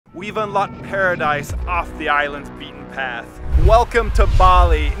We've unlocked paradise off the island's beaten path. Welcome to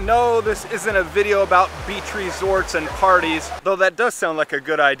Bali. No, this isn't a video about beach resorts and parties, though that does sound like a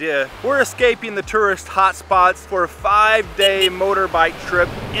good idea. We're escaping the tourist hotspots for a 5-day motorbike trip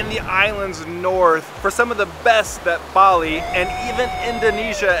in the island's north for some of the best that Bali and even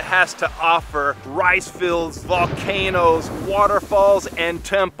Indonesia has to offer. Rice fields, volcanoes, waterfalls, and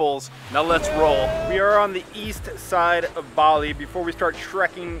temples. Now let's roll. We are on the east side of Bali before we start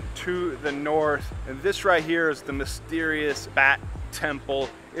trekking to the north. And this right here is the mysterious Bat Temple.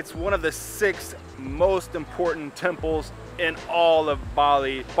 It's one of the 6 most important temples in all of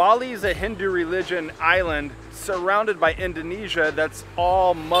Bali. Bali is a Hindu religion island surrounded by Indonesia that's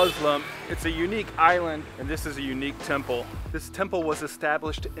all Muslim. It's a unique island, and this is a unique temple. This temple was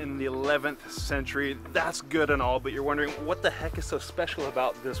established in the 11th century. That's good and all, but you're wondering what the heck is so special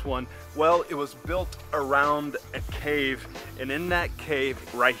about this one? Well, it was built around a cave, and in that cave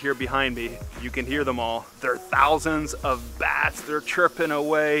right here behind me, you can hear them all. There are thousands of bats. They're chirping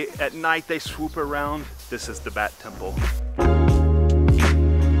away. At night they swoop around. This is the Bat Temple.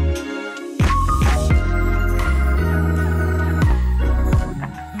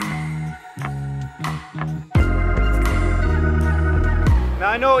 Now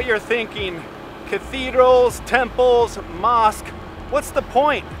I know what you're thinking. Cathedrals, temples, mosque, what's the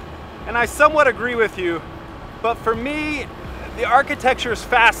point? And I somewhat agree with you, but for me, the architecture is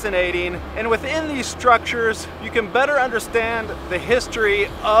fascinating, and within these structures, you can better understand the history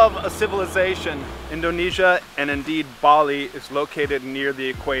of a civilization. Indonesia, and indeed Bali, is located near the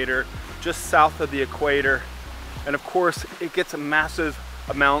equator, just south of the equator. And of course, it gets massive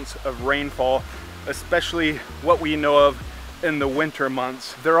amounts of rainfall, especially what we know of in the winter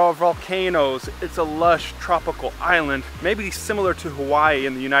months. There are volcanoes. It's a lush tropical island, maybe similar to Hawaii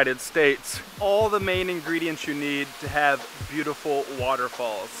in the United States. All the main ingredients you need to have beautiful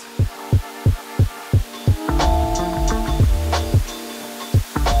waterfalls.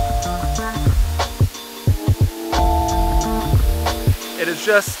 It is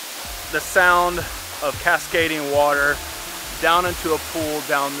just the sound of cascading water down into a pool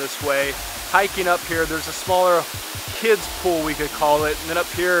down this way. Hiking up here, there's a smaller kids pool, we could call it, and then up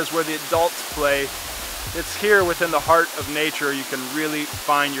here is where the adults play. It's here within the heart of nature you can really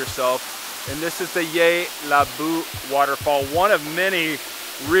find yourself. And this is the Ye Labu waterfall, one of many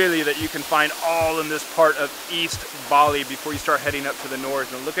really that you can find all in this part of East Bali before you start heading up to the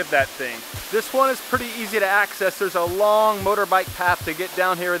north. And look at that thing. This one is pretty easy to access. There's a long motorbike path to get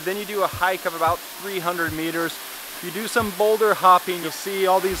down here. Then you do a hike of about 300 meters. You do some boulder hopping, you'll see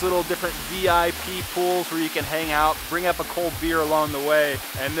all these little different VIP pools where you can hang out, bring up a cold beer along the way,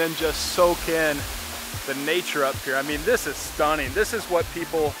 and then just soak in the nature up here. I mean, this is stunning. This is what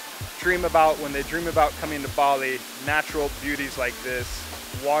people dream about when they dream about coming to Bali. Natural beauties like this.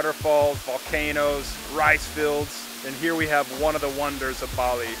 Waterfalls, volcanoes, rice fields, and here we have one of the wonders of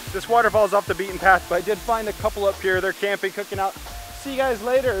Bali. This waterfall is off the beaten path, but I did find a couple up here. They're camping, cooking out. See you guys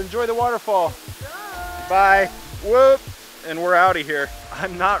later. Enjoy the waterfall. Bye. Whoop, and we're out of here.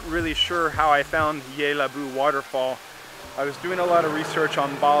 I'm not really sure how I found Ye Labu waterfall. I was doing a lot of research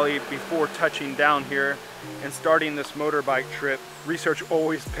on Bali before touching down here and starting this motorbike trip. Research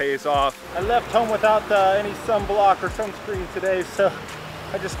always pays off. I left home without any sunblock or sunscreen today, so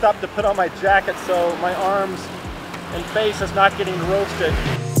I just stopped to put on my jacket so my arms and face is not getting roasted.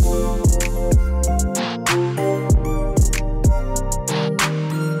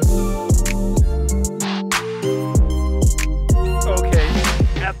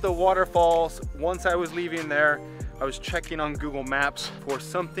 The waterfalls, once I was leaving there, I was checking on Google Maps for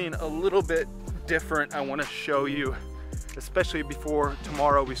something a little bit different I want to show you, especially before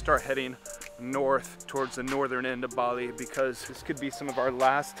tomorrow we start heading north towards the northern end of Bali, because this could be some of our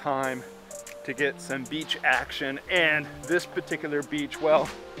last time to get some beach action. And this particular beach, well,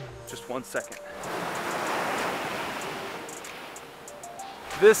 just one second.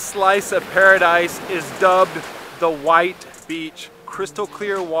 This slice of paradise is dubbed the White Beach. Crystal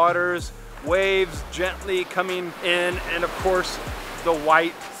clear waters, waves gently coming in, and of course the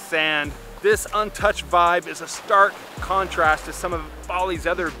white sand. This untouched vibe is a stark contrast to some of Bali's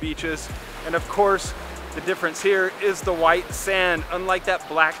other beaches, and of course the difference here is the white sand, unlike that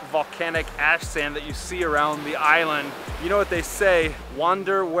black volcanic ash sand that you see around the island. You know what they say,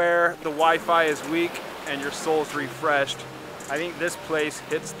 wander where the Wi-Fi is weak and your soul's refreshed. I think this place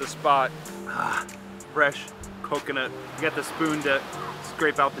hits the spot. Fresh coconut. You got the spoon to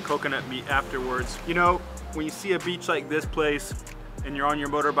scrape out the coconut meat afterwards. You know, when you see a beach like this place and you're on your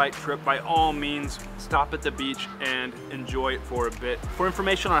motorbike trip, by all means, stop at the beach and enjoy it for a bit. For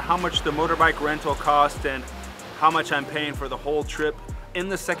information on how much the motorbike rental cost and how much I'm paying for the whole trip, in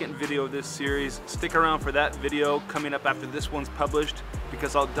the second video of this series. Stick around for that video coming up after this one's published,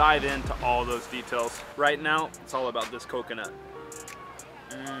 because I'll dive into all those details. Right now, it's all about this coconut.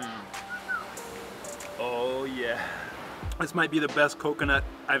 Oh yeah. This might be the best coconut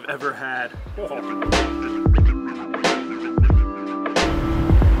I've ever had.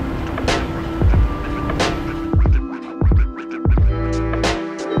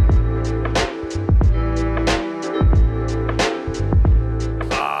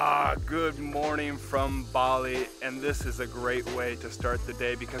 Good morning from Bali, and this is a great way to start the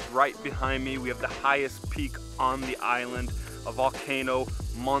day because right behind me we have the highest peak on the island, a volcano,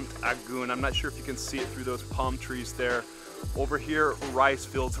 Mont Agun. I'm not sure if you can see it through those palm trees there. Over here, rice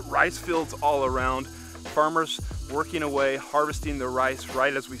fields all around. Farmers working away, harvesting the rice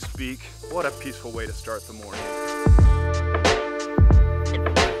right as we speak. What a peaceful way to start the morning.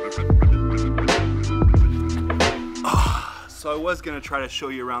 So I was gonna try to show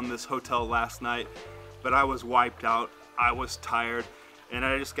you around this hotel last night, but I was wiped out, I was tired, and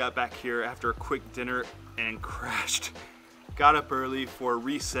I just got back here after a quick dinner and crashed. Got up early for a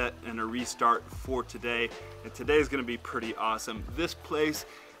reset and a restart for today, and today is gonna be pretty awesome. This place,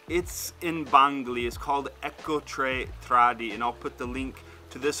 it's in Bangli, it's called Eco Tre Tradi, and I'll put the link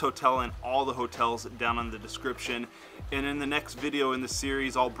to this hotel and all the hotels down in the description. And in the next video in the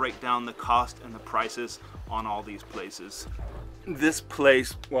series, I'll break down the cost and the prices on all these places. This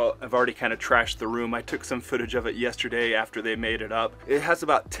place, well, I've already kind of trashed the room. I took some footage of it yesterday after they made it up. It has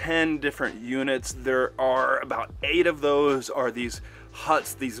about 10 different units. There are about 8 of those are these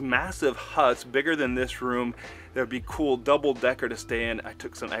huts, these massive huts, bigger than this room. There'd be cool double-decker to stay in. I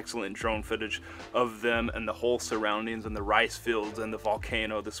took some excellent drone footage of them and the whole surroundings and the rice fields and the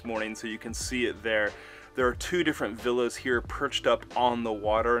volcano this morning, so you can see it there. There are 2 different villas here perched up on the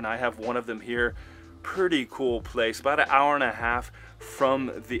water, and I have one of them here. Pretty cool place, about an hour and a half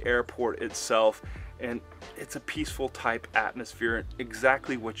from the airport itself, and it's a peaceful type atmosphere,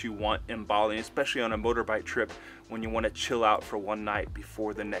 exactly what you want in Bali, especially on a motorbike trip when you want to chill out for one night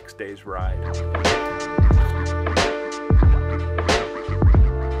before the next day's ride.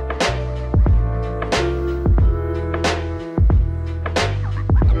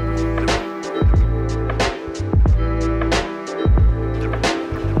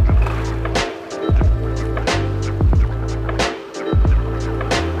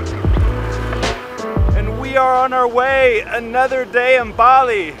 We are on our way, another day in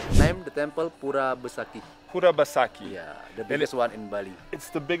Bali. Name the temple Pura Besaki. Pura Besaki. Yeah, the biggest one in Bali. It's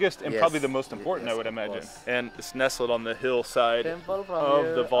the biggest and probably the most important, I would imagine. And it's nestled on the hillside of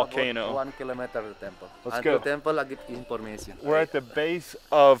the volcano. 1 kilometer the temple. Let's go. The temple, I give information. We're at the base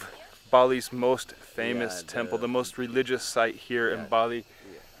of Bali's most famous temple, the most religious site here in Bali.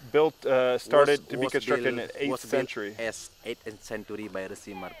 Built, started to be constructed in the 8th century. As 8th century by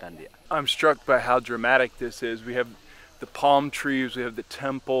Resi Markandeya. I'm struck by how dramatic this is. We have the palm trees, we have the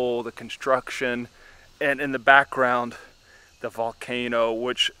temple, the construction, and in the background, the volcano,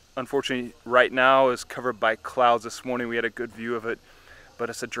 which unfortunately right now is covered by clouds. This morning we had a good view of it, but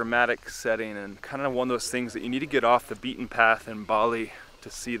it's a dramatic setting and kind of one of those things that you need to get off the beaten path in Bali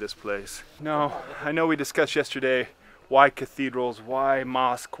to see this place. Now, I know we discussed yesterday why cathedrals, why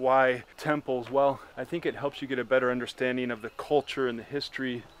mosque, why temples? Well, I think it helps you get a better understanding of the culture and the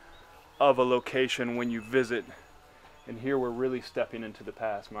history of a location when you visit. And here we're really stepping into the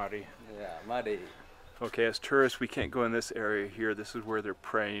past, Mari. Yeah, Mari. Okay, as tourists, we can't go in this area here. This is where they're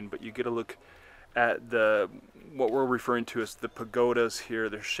praying, but you get a look at what we're referring to as the pagodas here.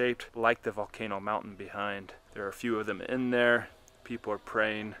 They're shaped like the volcano mountain behind. There are a few of them in there. People are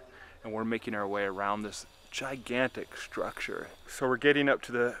praying, and we're making our way around this gigantic structure. So we're getting up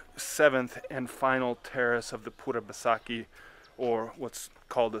to the 7th and final terrace of the Pura Besaki, or what's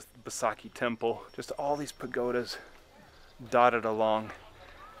called the Besaki Temple. Just all these pagodas dotted along.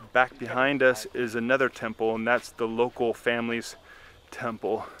 Back behind us is another temple, and that's the local family's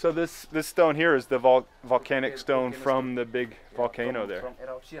temple. So this stone here is the volcanic stone from the big volcano there. From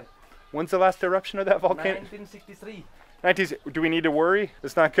eruption. When's the last eruption of that volcano? 1963. Do we need to worry?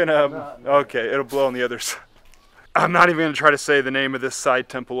 It's not gonna, okay, it'll blow on the other side. I'm not even gonna try to say the name of this side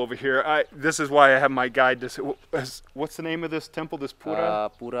temple over here. This is why I have my guide to say, what's the name of this temple, this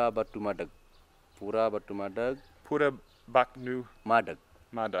Pura? Pura Batu Madag. Pura Batu Madag. Pura Baknu Madag.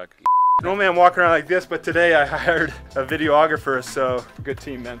 Madag. Normally I'm walking around like this, but today I hired a videographer, so good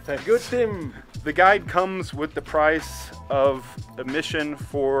team, man. Thanks. Good team. The guide comes with the price of admission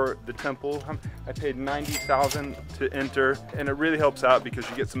for the temple. I paid $90,000 to enter, and it really helps out because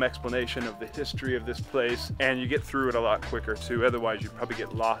you get some explanation of the history of this place, and you get through it a lot quicker too. Otherwise, you'd probably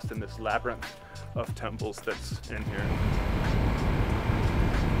get lost in this labyrinth of temples that's in here.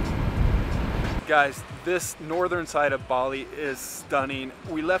 Guys, this northern side of Bali is stunning.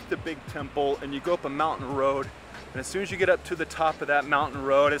 We left the big temple and you go up a mountain road, and as soon as you get up to the top of that mountain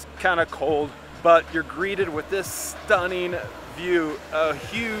road, it's kind of cold, but you're greeted with this stunning view, a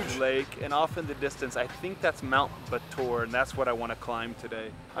huge lake, and off in the distance, I think that's Mount Batur, and that's what I want to climb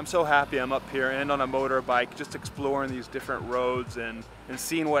today. I'm so happy I'm up here and on a motorbike, just exploring these different roads and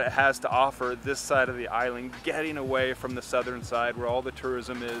seeing what it has to offer this side of the island, getting away from the southern side where all the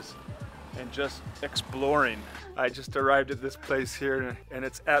tourism is, and just exploring. I just arrived at this place here, and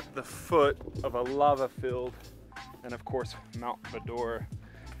it's at the foot of a lava field, and of course Mount Batur.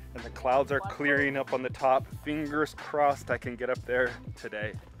 And the clouds are clearing up on the top. Fingers crossed I can get up there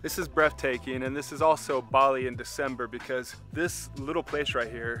today. This is breathtaking, and this is also Bali in December, because this little place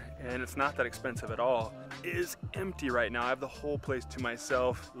right here, and it's not that expensive at all, is empty right now. I have the whole place to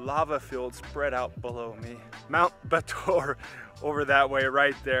myself. Lava fields spread out below me. Mount Batur over that way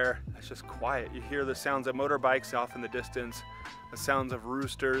right there. It's just quiet. You hear the sounds of motorbikes off in the distance, the sounds of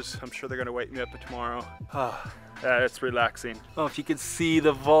roosters. I'm sure they're gonna wake me up tomorrow. Yeah, it's relaxing. Oh, if you could see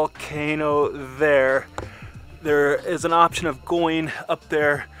the volcano there. There is an option of going up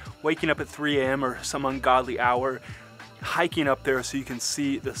there, waking up at 3 a.m. or some ungodly hour, hiking up there so you can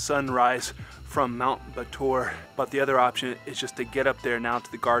see the sunrise from Mount Batur. But the other option is just to get up there now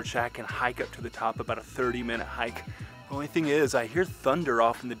to the guard shack and hike up to the top, about a 30-minute hike. The only thing is, I hear thunder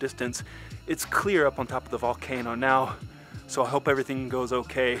off in the distance. It's clear up on top of the volcano now, so I hope everything goes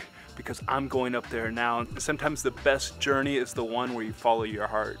okay, because I'm going up there now. Sometimes the best journey is the one where you follow your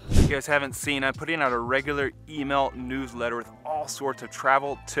heart. If you guys haven't seen, I'm putting out a regular email newsletter with all sorts of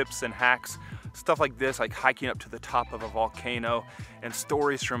travel tips and hacks, stuff like this, like hiking up to the top of a volcano, and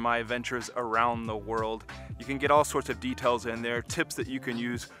stories from my adventures around the world. You can get all sorts of details in there, tips that you can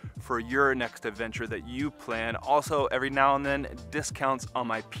use for your next adventure that you plan. Also, every now and then, discounts on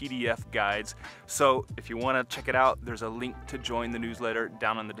my PDF guides. So if you want to check it out, there's a link to join the newsletter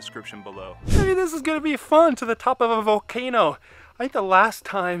down in the description below. Hey, this is gonna be fun, to the top of a volcano. I think the last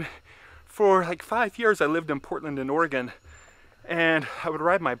time, for like 5 years, I lived in Portland in Oregon, and I would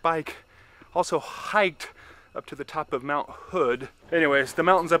ride my bike, also hiked up to the top of Mount Hood. Anyways, the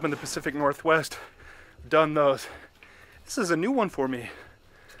mountains up in the Pacific Northwest, done those. This is a new one for me.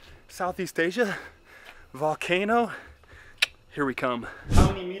 Southeast Asia, volcano, here we come. How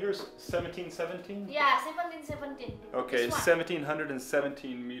many meters? 1717? Yeah, 1717. Okay,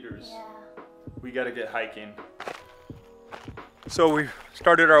 1717 meters. Yeah. We gotta get hiking. So we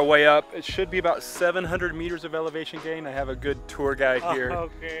started our way up. It should be about 700 meters of elevation gain. I have a good tour guide here.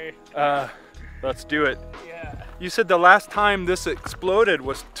 Okay. Let's do it. Yeah. You said the last time this exploded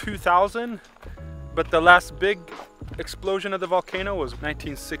was 2000, but the last big explosion of the volcano was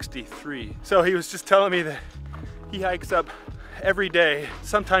 1963. So he was just telling me that he hikes up every day,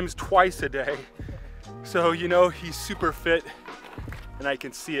 sometimes twice a day. So you know he's super fit, and I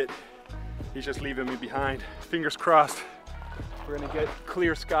can see it. He's just leaving me behind. Fingers crossed. We're gonna get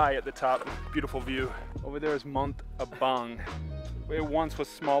clear sky at the top. Beautiful view. Over there is Mount Abang. It once was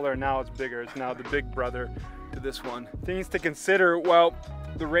smaller, now it's bigger. It's now the big brother to this one. Things to consider, well,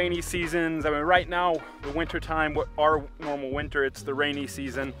 the rainy seasons. I mean, right now, the winter time, what our normal winter, it's the rainy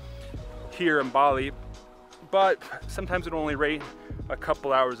season here in Bali. But sometimes it only rains a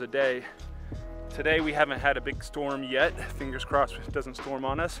couple hours a day. Today we haven't had a big storm yet. Fingers crossed it doesn't storm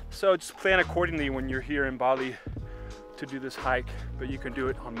on us. So just plan accordingly when you're here in Bali to do this hike, but you can do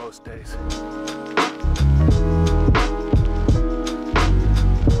it on most days.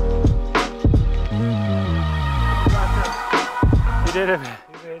 You did it.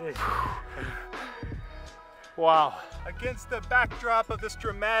 You made it. Wow. Against the backdrop of this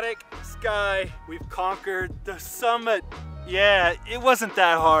dramatic sky, we've conquered the summit. Yeah, it wasn't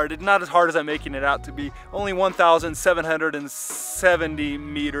that hard. Not as hard as I'm making it out to be. Only 1,770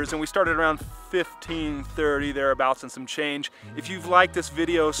 meters, and we started around 1530 thereabouts and some change. If you've liked this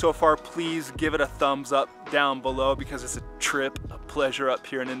video so far, please give it a thumbs up down below, because it's a trip, a pleasure up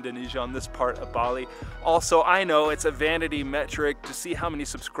here in Indonesia on this part of Bali. Also, I know it's a vanity metric to see how many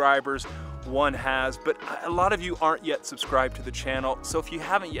subscribers one has, but a lot of you aren't yet subscribed to the channel. So if you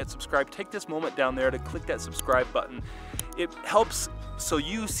haven't yet subscribed, take this moment down there to click that subscribe button. It helps so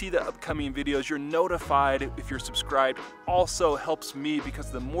you see the upcoming videos, you're notified if you're subscribed. Also helps me,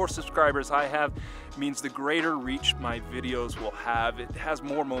 because the more subscribers I have means the greater reach my videos will have. It has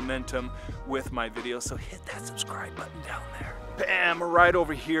more momentum with my videos, so hit that subscribe button down there. Bam, right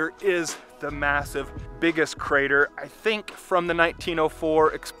over here is the massive, biggest crater, I think from the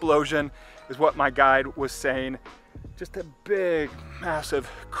 1904 explosion is what my guide was saying. Just a big, massive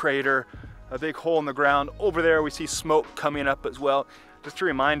crater, a big hole in the ground. Over there we see smoke coming up as well. Just a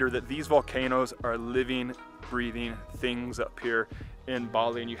reminder that these volcanoes are living, breathing things up here in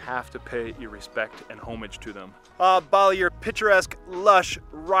Bali, and you have to pay your respect and homage to them. Bali, your picturesque, lush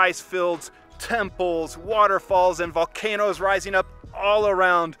rice fields, temples, waterfalls, and volcanoes rising up all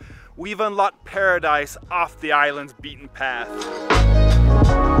around. We've unlocked paradise off the island's beaten path.